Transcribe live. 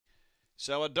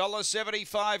So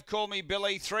 $1.75, Call Me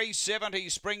Billy,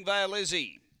 $3.70, Springvale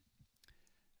Izzy.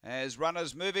 As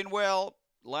runners moving well,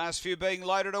 last few being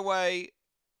loaded away,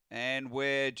 and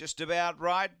we're just about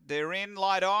right. They're in,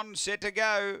 light on, set to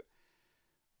go.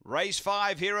 Race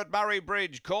 5 here at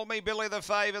Murray-Bridge. Call Me Billy the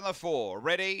fave in the 4.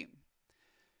 Ready?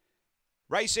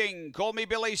 Racing, Call Me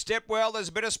Billy, step well. There's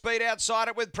a bit of speed outside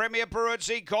it with Premier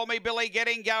Peruzzi. Call Me Billy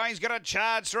getting going. He's going to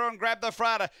charge through and grab the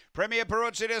front. Premier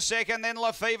Peruzzi to second, then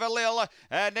La Fever Lil.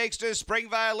 Next is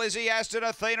Springvale Lizzie, Aston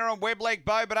Athena and Webleg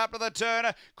Bow, but up to the turn.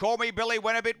 Call Me Billy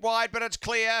went a bit wide, but it's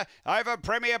clear over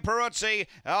Premier Peruzzi.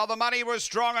 Oh, the money was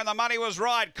strong and the money was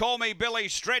right. Call Me Billy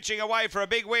stretching away for a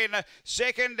big win.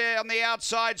 Second on the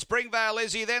outside, Springvale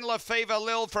Lizzie, then La Fever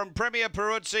Lil from Premier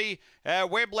Peruzzi,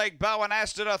 Webleg Bow and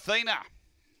Aston Athena.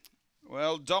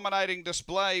 Well, dominating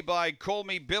display by Call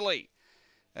Me Billy.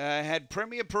 Had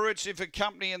Premier Peruzzi for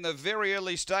company in the very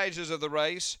early stages of the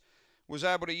race. Was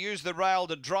able to use the rail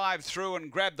to drive through and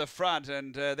grab the front,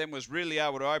 and then was really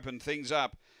able to open things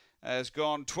up. Has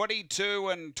gone 22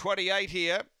 and 28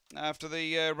 here after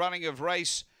the running of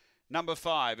race number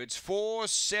 5. It's 4,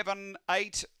 7,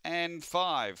 8 and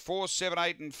 5. 4, 7,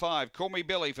 8 and 5. Call Me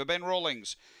Billy for Ben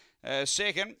Rawlings.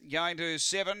 Second, going to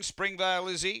 7, Springvale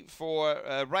Lizzie for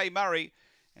Ray Murray.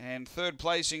 And third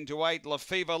placing to 8, La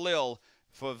Fever Lil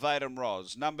for Vadim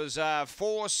Ros. Numbers are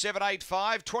 4, 7, 8,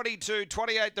 5, 22,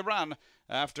 28 the run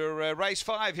after race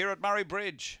 5 here at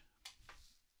Murray-Bridge.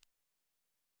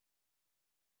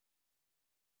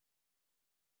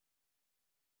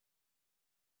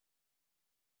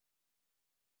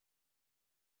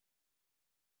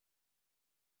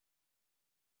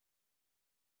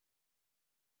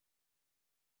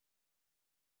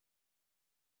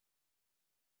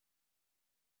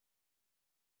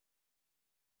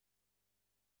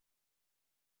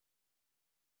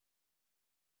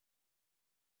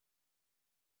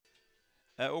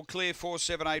 All clear, 4,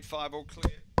 7, 8, 5, all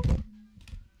clear.